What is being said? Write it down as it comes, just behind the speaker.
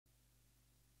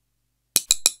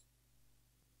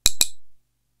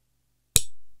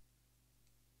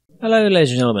Hello ladies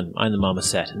and gentlemen, I'm the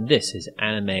Marmoset and this is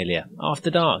Animallia.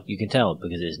 After dark, you can tell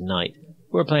because it's night.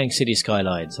 We're playing Cities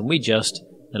Skylines and we just,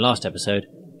 in the last episode,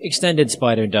 extended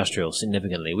Spider Industrial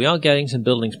significantly. We are getting some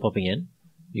buildings popping in.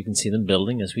 You can see them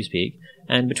building as we speak.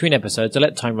 And between episodes I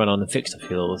let time run on and fixed a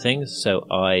few little things. So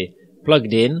I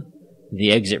plugged in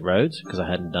the exit roads because I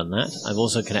hadn't done that. I've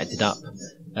also connected up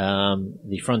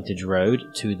the frontage road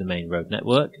to the main road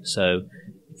network. So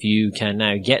if you can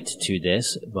now get to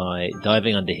this by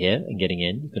diving under here and getting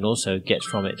in, you can also get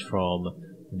from it from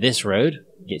this road,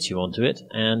 gets you onto it,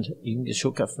 and you can get a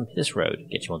shortcut from this road,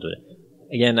 gets you onto it.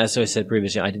 Again, as I said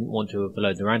previously, I didn't want to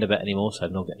overload the roundabout anymore, so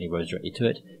I've not got any roads directly to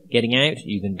it. Getting out,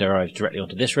 you can drive directly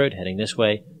onto this road, heading this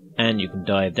way, and you can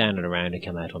dive down and around and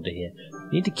come out onto here. You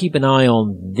need to keep an eye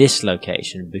on this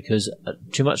location because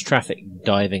too much traffic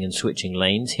diving and switching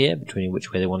lanes here between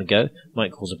which way they want to go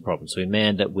might cause a problem. So we may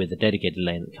end up with a dedicated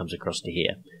lane that comes across to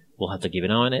here. We'll have to keep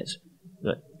an eye on it,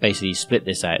 but basically split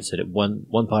this out so that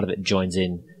one part of it joins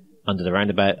in under the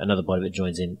roundabout, another part of it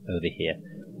joins in over here.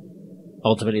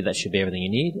 Ultimately, that should be everything you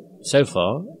need. So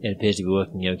far, it appears to be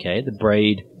working okay. The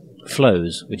braid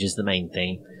flows, which is the main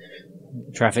thing.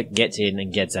 Traffic gets in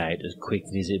and gets out as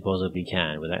quickly as it possibly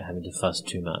can without having to fuss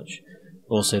too much.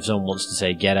 Also, if someone wants to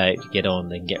say get out, get on,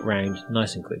 then get round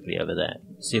nice and quickly over there.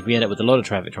 See, if we end up with a lot of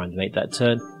traffic trying to make that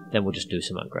turn, then we'll just do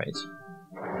some upgrades.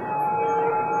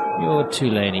 You're 2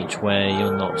 lane each way,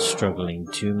 you're not struggling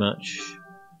too much.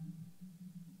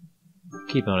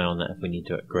 Keep an eye on that. If we need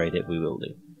to upgrade it, we will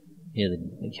do. Here are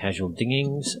the casual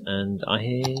dingings, and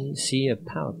I see a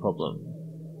power problem.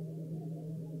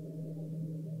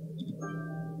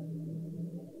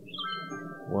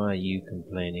 Why are you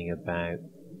complaining about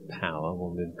power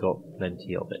when we've got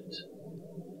plenty of it?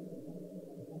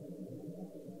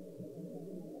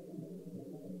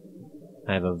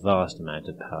 I have a vast amount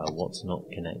of power. What's not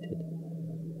connected?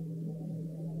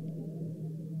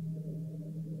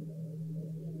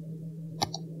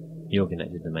 You're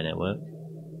connected to my network.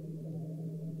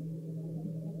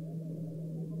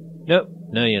 Nope,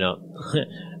 no you're not.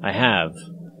 I have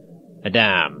a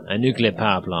dam, a nuclear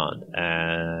power plant,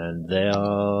 and they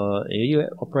are you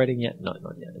operating yet? No,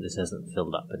 not yet. This hasn't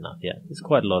filled up enough yet. There's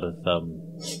quite a lot of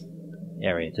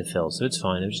area to fill, so it's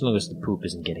fine, as long as the poop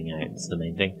isn't getting out, it's the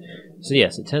main thing. So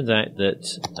yes, it turns out that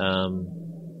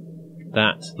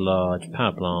that large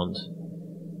power plant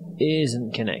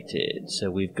isn't connected,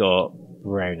 so we've got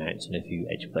brownouts in a few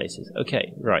edge places.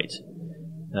 Okay, right.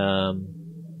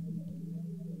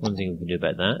 One thing we can do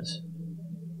about that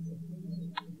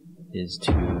is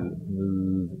to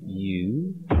move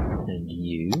you and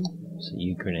you, so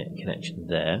you create a connection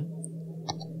there.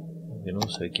 We can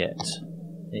also get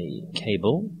a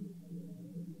cable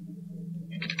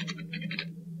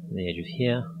on the edge of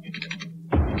here.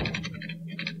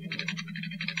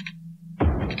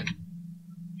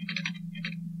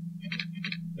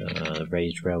 The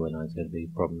raised railway line is going to be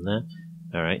a problem there.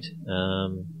 Alright.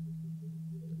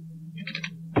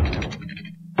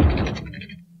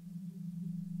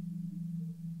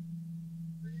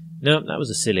 No, that was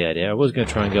a silly idea. I was going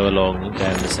to try and go along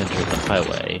down the centre of the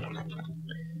highway,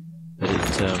 but it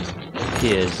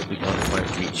appears that we can't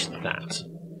quite reach that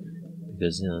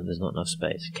because there's not enough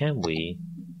space. Can we?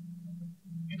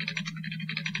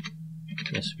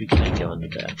 Yes, we can go under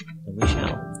there, and we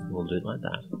shall. We'll do it like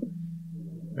that.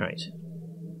 Right.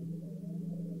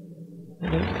 I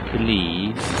don't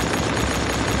believe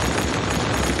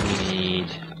we need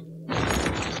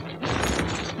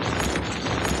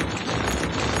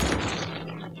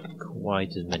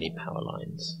quite as many power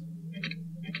lines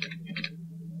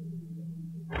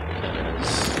as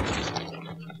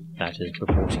that is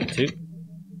purporting to.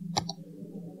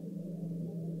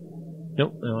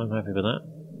 Nope, no, I'm happy with that.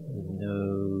 No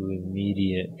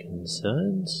immediate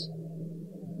concerns.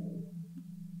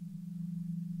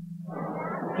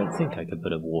 I don't think I could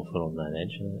put a waterfall on that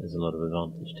edge. There's a lot of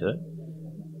advantage to it.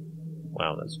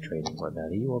 Wow, that's trading quite bad.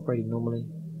 Are you operating normally?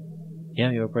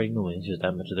 Yeah, you're operating normally. It's just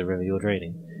that much of the river you're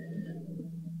trading.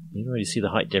 You can already see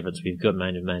the height difference we've got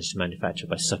managed to manufacture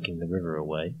by sucking the river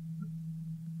away.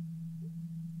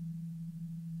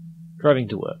 Driving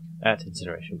to work at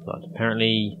incineration plant.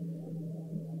 Apparently,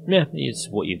 yeah, it's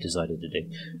what you've decided to do.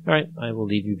 Alright, I will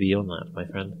leave you be on that, my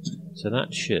friend. So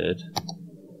that should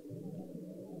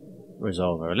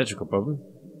resolve our electrical problem,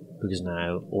 because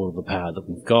now all of the power that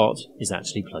we've got is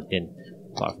actually plugged in,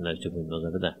 apart from those 2 windmills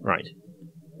over there. Right.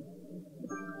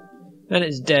 And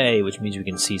it's day, which means we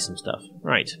can see some stuff.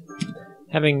 Right.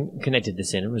 Having connected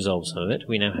this in and resolved some of it,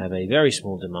 we now have a very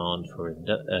small demand for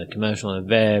commercial and a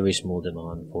very small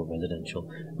demand for residential.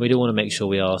 We do want to make sure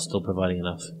we are still providing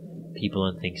enough people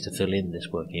and things to fill in this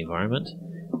working environment.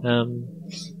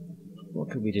 What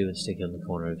could we do and stick it on the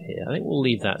corner of here? I think we'll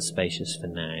leave that spacious for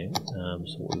now.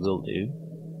 So what we will do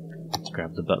is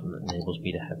grab the button that enables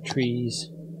me to have trees.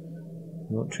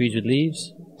 You want trees with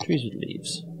leaves? Trees with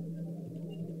leaves.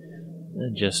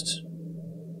 And just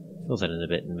fill that in a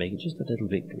bit and make it just a little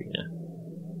bit greener.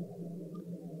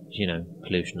 You know,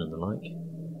 pollution and the like.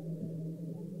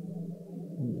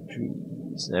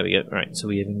 Trees. There we go. Right, so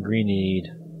we have greenied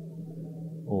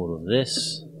all of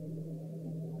this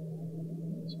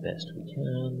as best we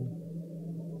can.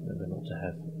 Remember not to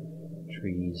have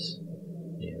trees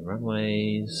near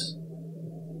runways.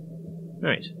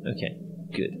 Right, okay,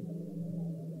 good.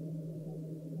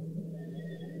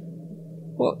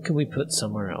 What can we put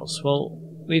somewhere else? Well,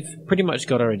 we've pretty much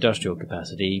got our industrial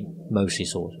capacity mostly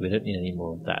sorted. We don't need any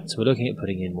more of that. So we're looking at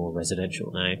putting in more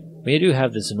residential now. We do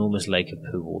have this enormous lake of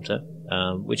poo water,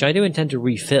 which I do intend to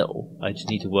refill. I just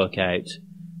need to work out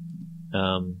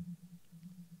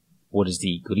what is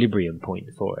the equilibrium point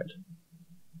for it.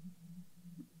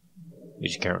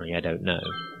 Which currently I don't know.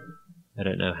 I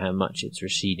don't know how much it's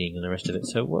receding and the rest of it.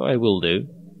 So what I will do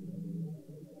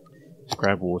is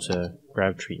grab water,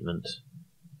 grab treatment,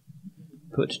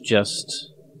 put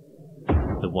just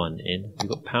the one in. You've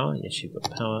got power? Yes, you've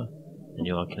got power. And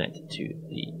you are connected to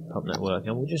the pump network.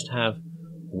 And we'll just have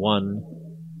one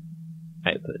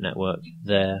output network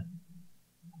there.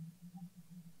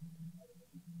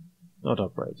 Not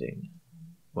operating.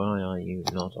 Why are you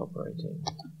not operating?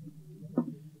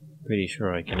 Pretty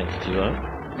sure I connected you up.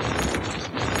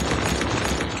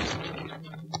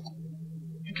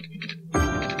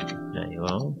 There you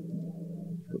are.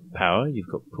 You've got power, you've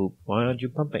got poop. Why aren't you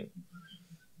pumping?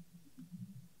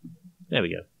 There we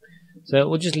go. So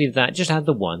we'll just leave that. Just add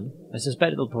the one. I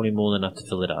suspect it'll probably more than enough to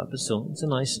fill it up. But still, it's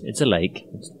a lake.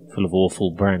 It's full of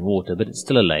awful brown water, but it's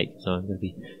still a lake, so I'm going to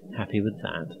be happy with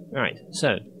that. Right,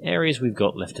 so areas we've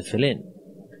got left to fill in.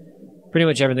 Pretty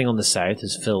much everything on the south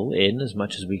is filled in as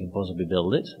much as we can possibly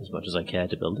build it, as much as I care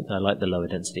to build it. I like the lower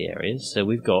density areas. So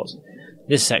we've got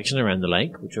this section around the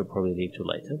lake, which we'll probably leave till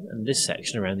later, and this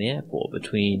section around the airport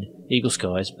between Eagle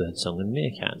Skies, Birdsong and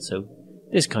Meerkat. So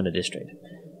this kind of district.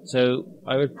 So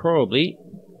I would probably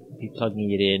be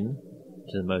plugging it in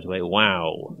to the motorway.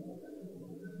 Wow!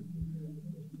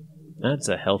 That's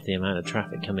a healthy amount of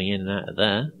traffic coming in and out of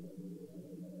there.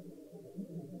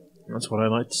 That's what I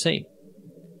like to see.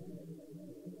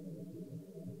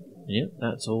 Yep,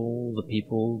 that's all the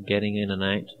people getting in and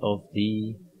out of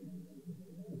the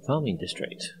farming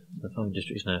district. The farming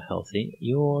district is now healthy.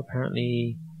 You're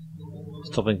apparently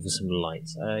stopping for some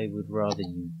lights. I would rather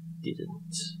you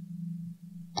didn't.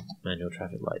 Manual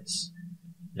traffic lights.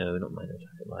 No, not manual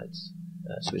traffic lights.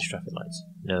 Switch traffic lights.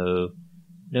 No.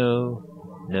 No.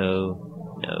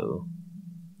 No. No.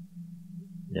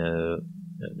 No.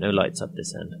 No. No lights up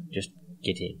this end. Just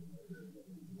get in.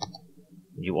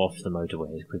 You off the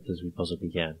motorway as quickly as we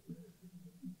possibly can.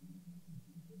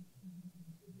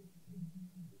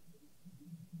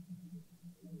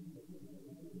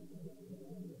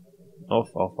 Off,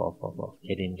 off, off, off, off.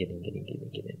 Get in, get in, get in, get in,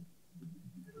 get in.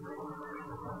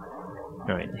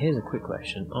 Alright, here's a quick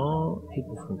question. Are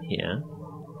people from here?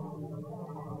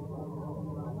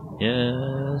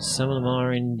 Yeah, some of them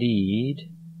are indeed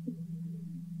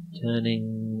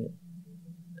turning...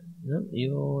 Nope,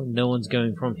 no one's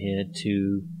going from here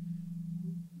to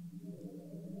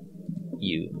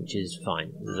you, which is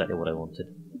fine. That's exactly what I wanted.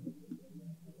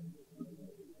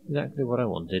 Exactly what I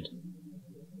wanted.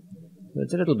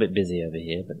 It's a little bit busy over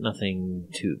here, but nothing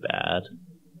too bad.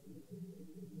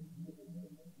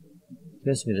 It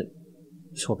occurs to me that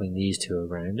swapping these two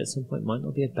around at some point might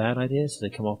not be a bad idea, so they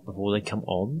come off before they come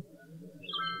on.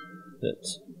 But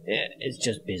yeah, it's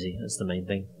just busy, that's the main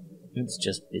thing. It's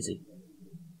just busy.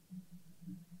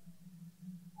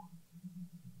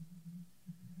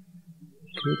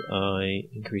 Could I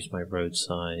increase my road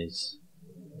size?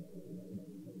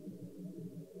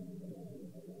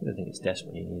 I don't think it's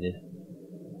desperately needed.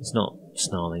 It's not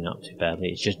snarling up too badly,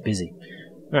 it's just busy.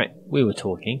 Right, we were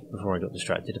talking, before I got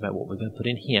distracted, about what we're going to put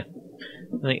in here.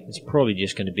 I think it's probably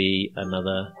just going to be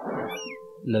another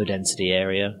low density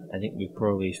area. I think we've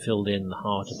probably filled in the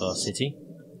heart of our city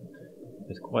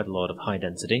with quite a lot of high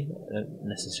density. I don't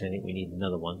necessarily think we need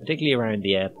another one, particularly around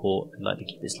the airport. I'd like to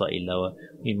keep it slightly lower.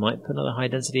 We might put another high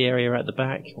density area at the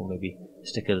back, or maybe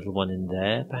stick a little one in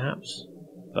there, perhaps.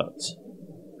 But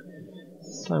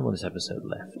time on this episode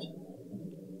left.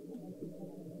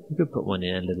 We could put one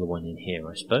in, a little one in here,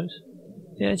 I suppose.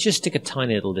 Yeah, let's just stick a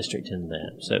tiny little district in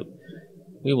there. So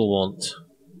we will want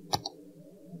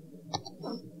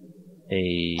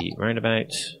a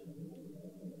roundabout.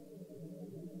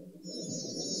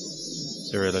 Is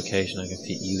there a location I can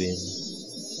fit you in?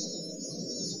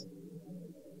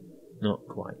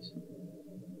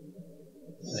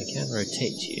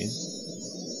 irritate you.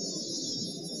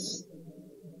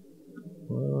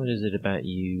 What is it about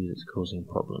you that's causing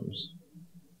problems?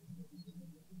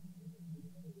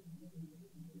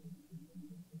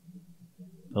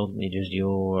 Ultimately, just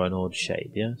you're an odd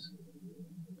shape, yes?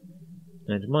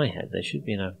 Now, in my head, there should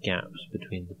be enough gaps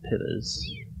between the pillars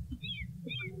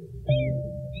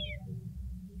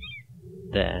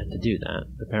there to do that.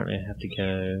 But apparently, I have to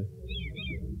go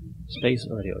space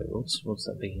already. What's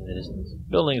that big in the distance?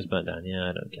 Building's burnt down. Yeah,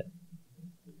 I don't care.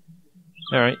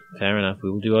 All right, fair enough.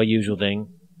 We will do our usual thing.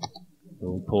 We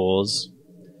will pause.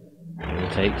 We will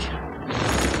take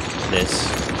this.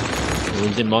 We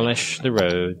will demolish the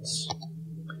roads.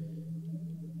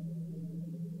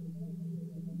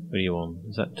 What are you on?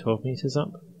 Is that 12 meters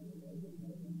up?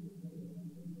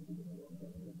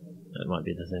 That might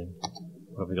be the thing.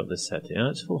 What have we got this set to? Oh,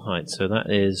 it's full height, so that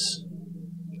is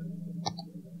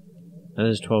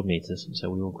 12 meters, so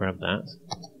we will grab that.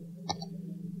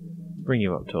 Bring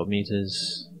you up 12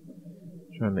 meters.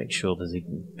 Try and make sure there's a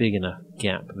big enough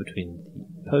gap between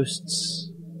the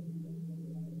posts.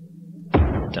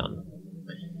 Done.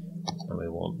 And we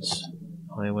want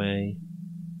highway.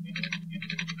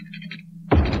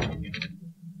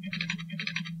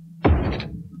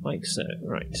 Like so,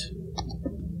 right.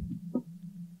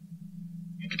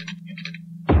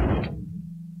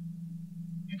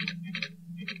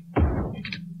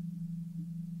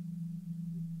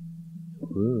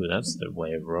 Ooh, that's the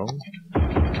way of wrong.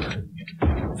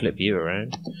 Flip you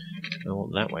around. I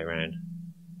want that way around.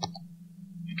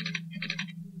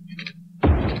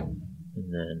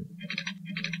 And then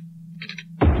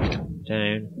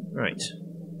down. Right.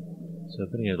 So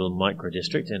we're putting a little micro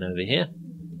district in over here.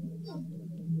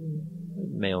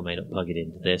 May or may not plug it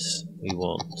into this. We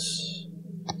want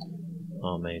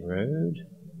our main road.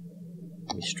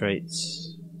 Be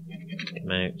straights.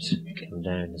 Come out. Come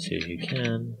down as soon as you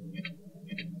can.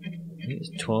 I think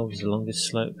it's 12 is the longest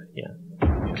slope. Yeah.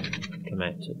 Come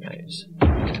out to about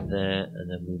there, and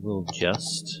then we will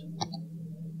just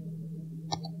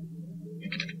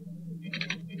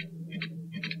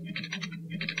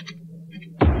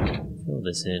fill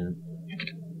this in.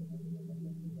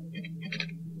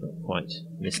 Not quite.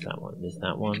 Missed that one. Missed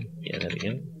that one. Yeah, there we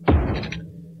go.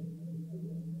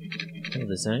 Fill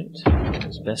this out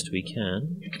as best we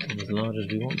can, and as large as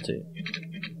we want to.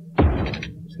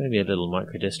 It's going to be a little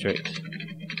micro district.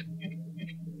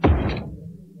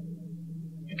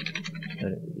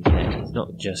 It's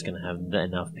not just going to have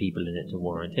enough people in it to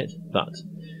warrant it, but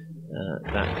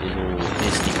that is all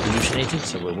basically pollutionated,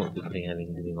 so we won't be putting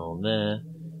anything on there.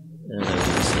 And then we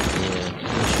can see here,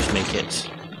 let's just make it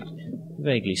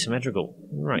vaguely symmetrical.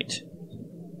 Right.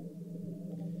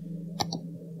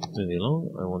 Moving along,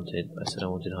 I said I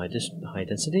wanted high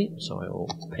density, so I will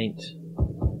paint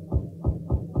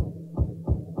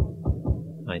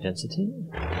high density.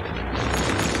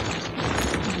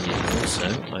 And also,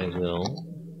 I will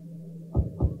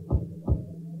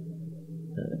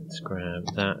let's grab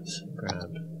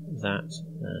that,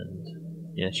 and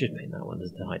yeah, let's just paint that one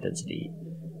as the high density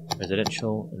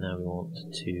residential. And now we want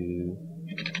to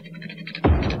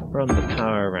run the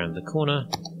power around the corner.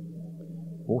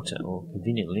 Water, or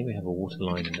conveniently we have a water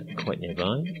line quite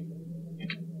nearby.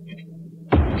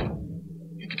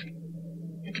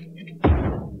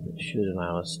 It should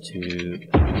allow us to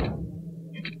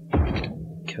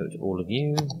coat all of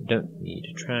you. We don't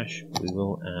need trash. We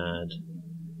will add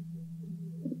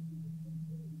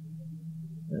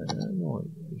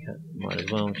might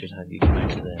as well just have you come out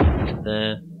to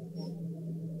there.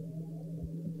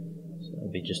 So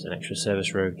that'll be just an extra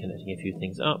service road connecting a few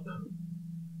things up.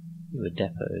 Fewer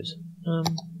depots. I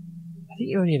think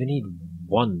you only ever need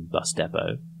one bus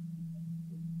depot.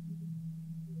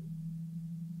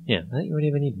 Yeah, I think you only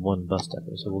ever need one bus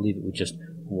depot, so we'll leave it with just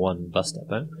one bus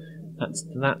depot. That's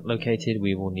that located.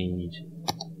 We will need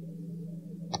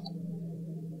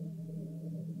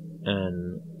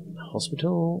an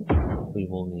hospital. We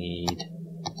will need...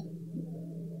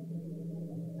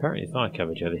 Apparently the fire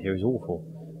coverage over here is awful,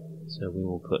 so we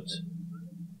will put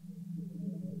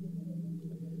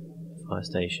fire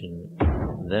station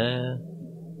there.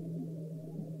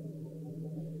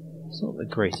 It's not the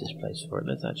greatest place for it.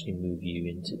 Let's actually move you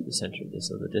into the centre of this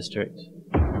other district.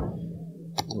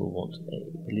 We'll want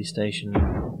a police station. I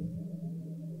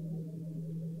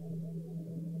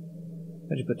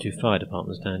actually put 2 fire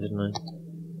departments down, didn't I?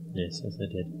 Yes, I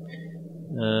did.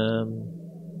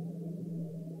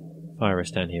 Fire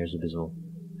risk down here is abysmal.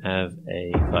 Have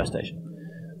a fire station.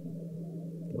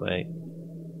 Go away.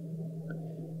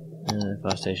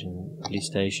 Fire station, police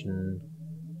station.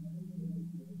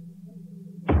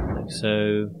 Like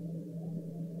so.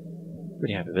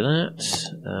 Pretty happy with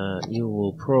that. You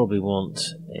will probably want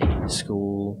a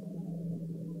school.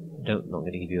 Not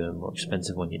going to give you a more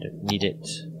expensive one, you don't need it.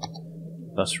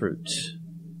 Bus route.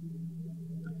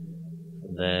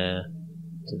 From there,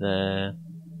 to there,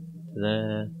 to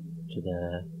there, to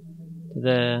there, to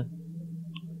there,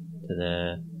 to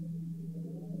there.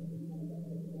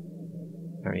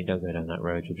 Apparently don't go down that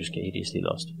road, you'll just get hideously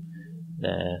lost.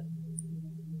 There,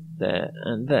 there,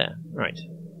 and there. Right.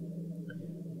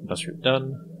 Bus route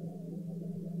done.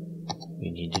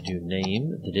 We need to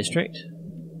name the district.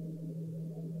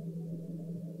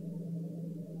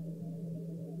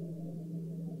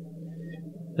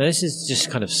 Now this is just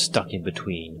kind of stuck in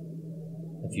between.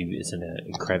 It's in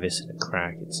a crevice and a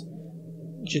crack. It's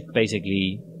just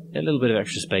basically a little bit of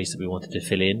extra space that we wanted to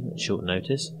fill in at short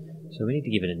notice. So we need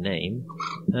to give it a name.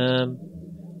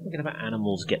 We're going to have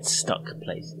animals get stuck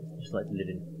places. Just like to live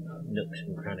in nooks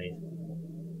and crannies.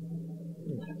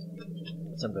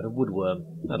 Some kind of woodworm.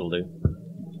 That'll do.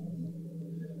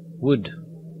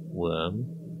 Woodworm.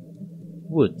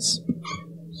 Woods.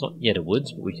 It's not yet a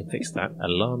woods, but we can fix that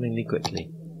alarmingly quickly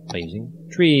by using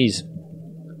trees.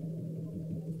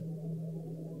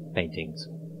 Paintings.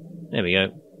 There we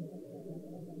go.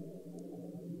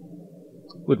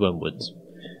 Woodworm Woods.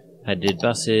 Headed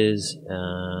buses.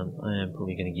 I am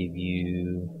probably going to give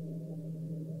you...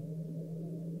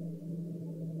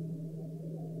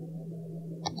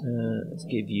 let's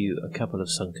give you a couple of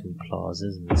sunken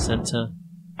plazas in the centre.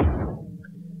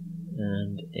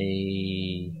 And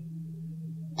a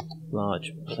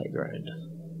large playground.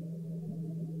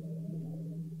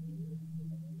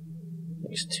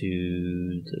 Next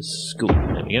to the school.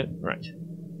 There we go. Right.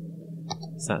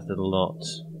 So that's little lot.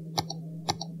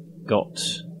 Got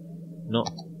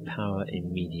not power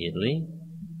immediately.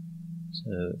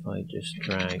 So if I just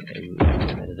drag a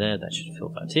route out of there, that should fill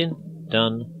that in.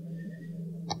 Done.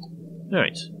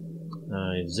 Alright.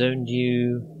 I've zoned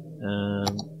you.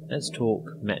 Let's talk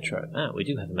metro. Ah, we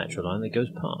do have a metro line that goes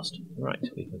past. Right,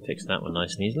 we can fix that one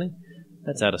nice and easily.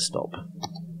 Let's add a stop.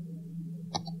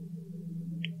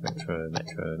 Metro,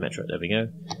 metro, metro. There we go.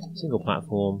 Single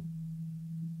platform.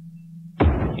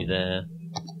 Put you there.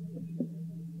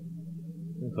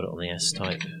 We've got it on the S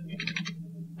type.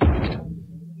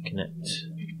 Connect.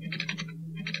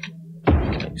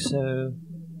 Like so.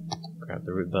 Grab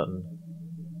the root button.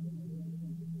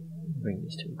 Bring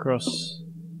these two across.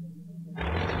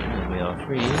 And we are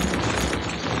free.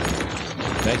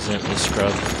 I've accidentally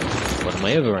scrubbed one of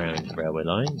my overround railway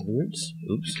line routes.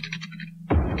 Oops.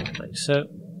 Like so.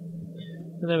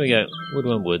 And there we go.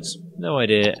 Woodworm Woods. No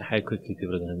idea how quickly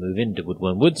people are going to move into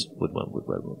Woodworm Woods.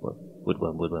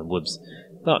 Woodworm Woods.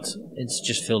 But it's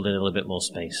just filled in a little bit more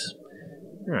space.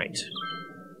 Right.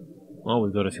 Well,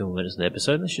 we've got a few more minutes in the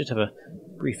episode. Let's just have a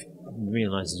brief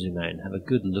real nice zoom out and have a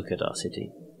good look at our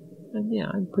city. And yeah,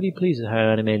 I'm pretty pleased with how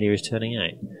Animallia is turning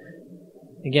out.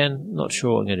 Again, not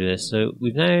sure what I'm going to do this. So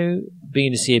we've now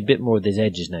begun to see a bit more of these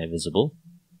edges now visible.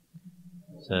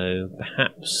 So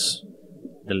perhaps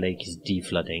the lake is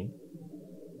deflooding.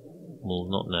 We'll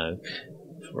not know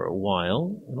for a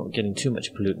while. We're not getting too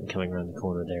much pollutant coming around the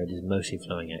corner there. It is mostly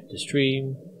flowing out to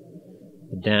stream.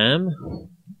 The dam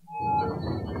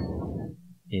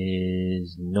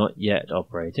is not yet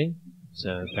operating,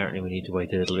 so apparently we need to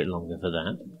wait a little bit longer for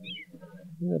that.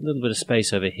 We've got a little bit of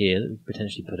space over here that we could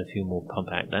potentially put a few more pump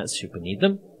outlets should we need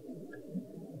them.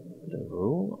 But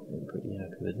overall, I'm pretty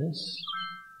happy with this.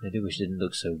 I do wish it didn't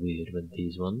look so weird with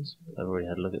these ones, but I've already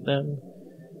had a look at them.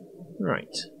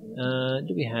 Right,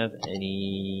 do we have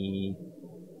any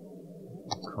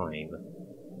crime?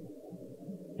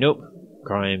 Nope,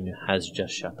 crime has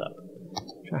just shut up.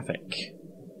 Traffic.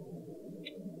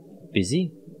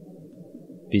 Busy.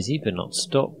 Busy but not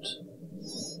stopped.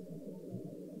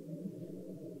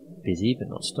 Busy but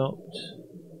not stopped.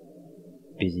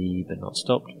 Busy but not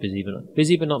stopped.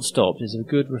 Busy but not stopped is a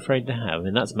good refrain to have. I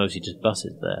mean, that's mostly just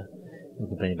buses there. I'm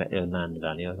complaining about the land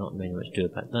value. I've not really much to do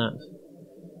about that.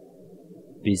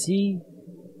 Busy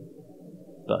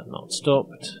but not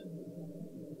stopped.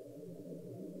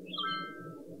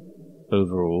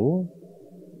 Overall,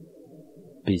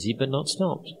 busy but not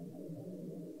stopped.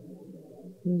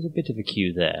 There's a bit of a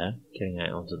queue there, getting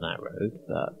out onto that road,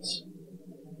 but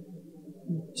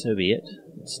so be it.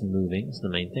 It's moving, it's the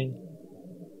main thing.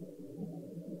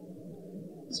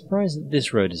 Surprised that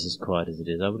this road is as quiet as it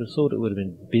is. I would have thought it would have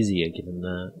been busier given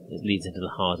that it leads into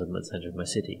the heart of the centre of my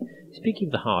city. Speaking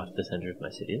of the heart of the centre of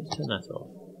my city, let's turn that off.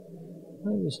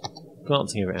 I was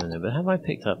glancing around there, but have I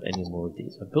picked up any more of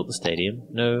these? I've built the stadium.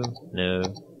 No, no,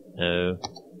 no.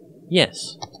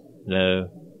 Yes. No.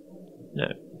 No.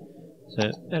 So,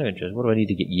 out of interest, what do I need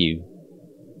to get you?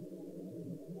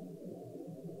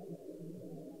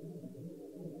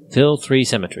 Fill 3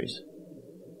 cemeteries.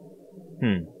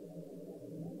 Kind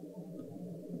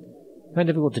of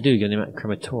difficult to do given the amount of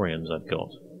crematoriums I've got.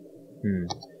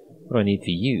 What do I need for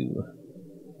you?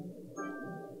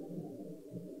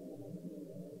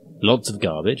 Lots of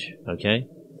garbage, okay.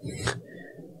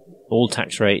 All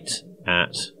tax rate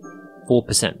at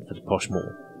 4% for the posh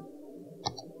mall.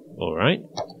 Alright.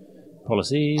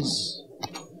 Policies.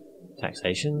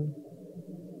 Taxation.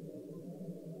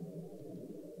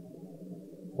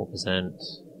 4%.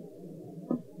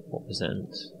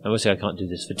 4%. Obviously I can't do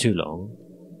this for too long.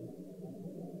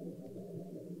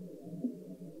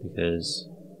 Because,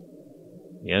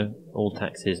 you know, all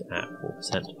taxes at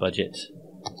 4% budget.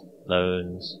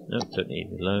 Loans. Nope, don't need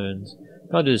any loans.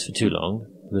 Can't do this for too long,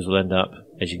 because we'll end up,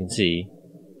 as you can see,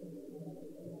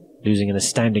 losing an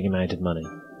astounding amount of money.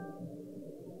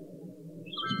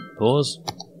 Pause.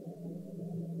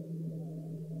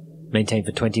 Maintain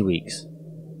for 20 weeks.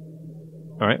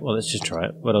 Alright, well let's just try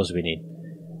it. What else do we need?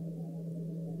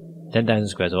 10,000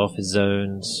 squares of office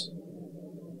zones.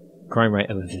 Crime rate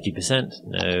over 50%.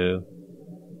 No.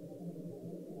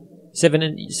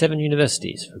 7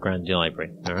 universities for Grand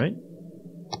Library. Alright.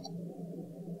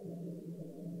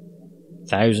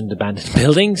 1,000 abandoned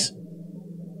buildings.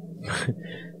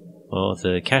 Well,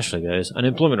 the cash flow goes.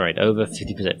 Unemployment rate over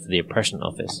 50% for the oppression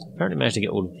office. Apparently managed to get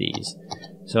all of these.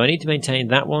 So I need to maintain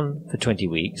that one for 20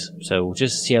 weeks. So we'll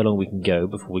just see how long we can go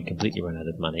before we completely run out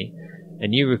of money.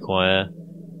 And you require...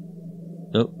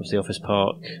 Oh, what's the office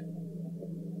park?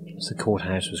 What's the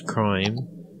courthouse was crime.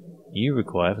 You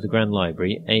require for the Grand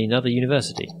Library another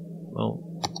university. Well...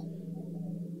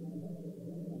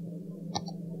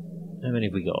 How many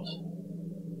have we got?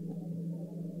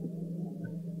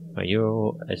 Right,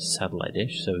 you're a satellite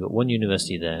dish, so we've got one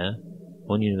university there, and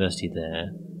one university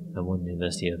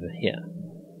over here.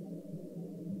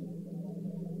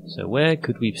 So where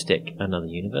could we stick another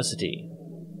university?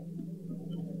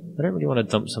 I don't really want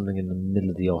to dump something in the middle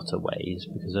of the Otterways,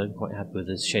 because I'm quite happy with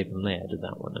the shape and layout of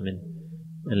that one. I mean,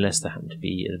 unless there happened to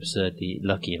be an absurdly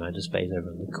lucky amount of space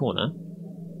over in the corner.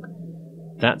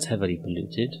 That's heavily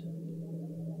polluted.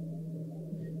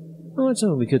 Oh, that's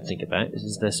something we could think about.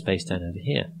 Is there space down over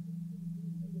here?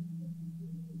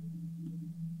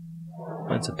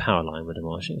 That's a power line we're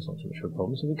demolishing. It's not too much of a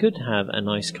problem. So we could have a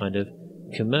nice kind of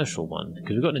commercial one,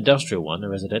 because we've got an industrial one, a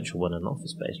residential one, and an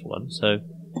office-based one. So,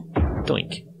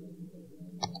 doink.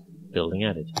 Building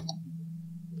added.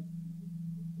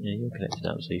 Yeah, you're connected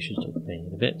up, so you should start paying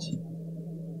in a bit.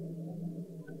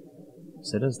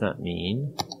 So does that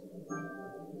mean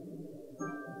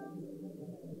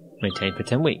maintain for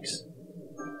 10 weeks?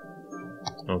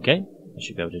 Okay, I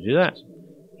should be able to do that.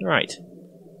 Right.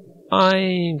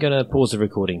 I'm going to pause the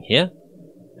recording here,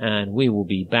 and we will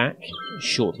be back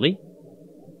shortly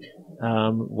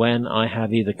when I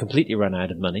have either completely run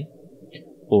out of money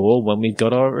or when we've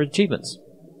got our achievements.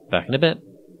 Back in a bit.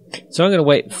 So I'm going to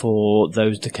wait for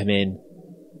those to come in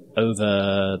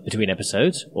over between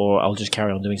episodes, or I'll just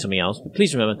carry on doing something else. But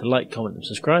please remember to like, comment, and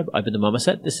subscribe. I've been the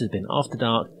Marmoset. This has been After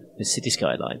Dark with Cities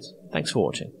Skylines. Thanks for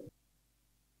watching.